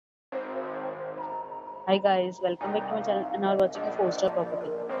Hi guys, welcome back to my channel and now watching a 4-star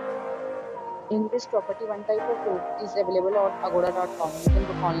property. In this property, one type of room is available on agoda.com. You can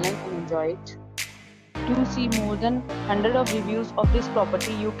book online and enjoy it. To see more than 100 of reviews of this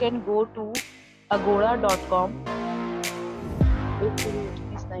property, you can go to agoda.com. Its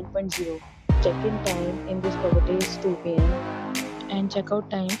rating is 9.0. Check-in time in this property is 2 p.m. and check-out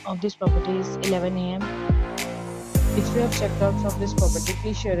time of this property is 11 a.m. If you have checked out from this property,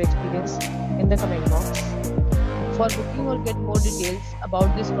 please share your experience in the comment box. For booking or get more details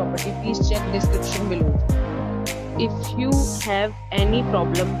about this property, please check description below. If you have any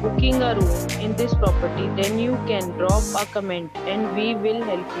problem booking a room in this property, then you can drop a comment and we will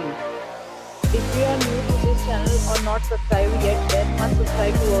help you. If you are new to this channel or not subscribed yet, then must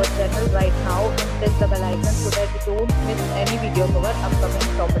subscribe to our channel right now and press the bell icon so that you don't miss any video of our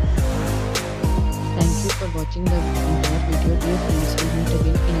upcoming property. Thank you for watching the entire video. Dear friends, we'll meet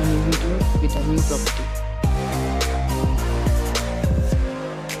again in a new video with a new property.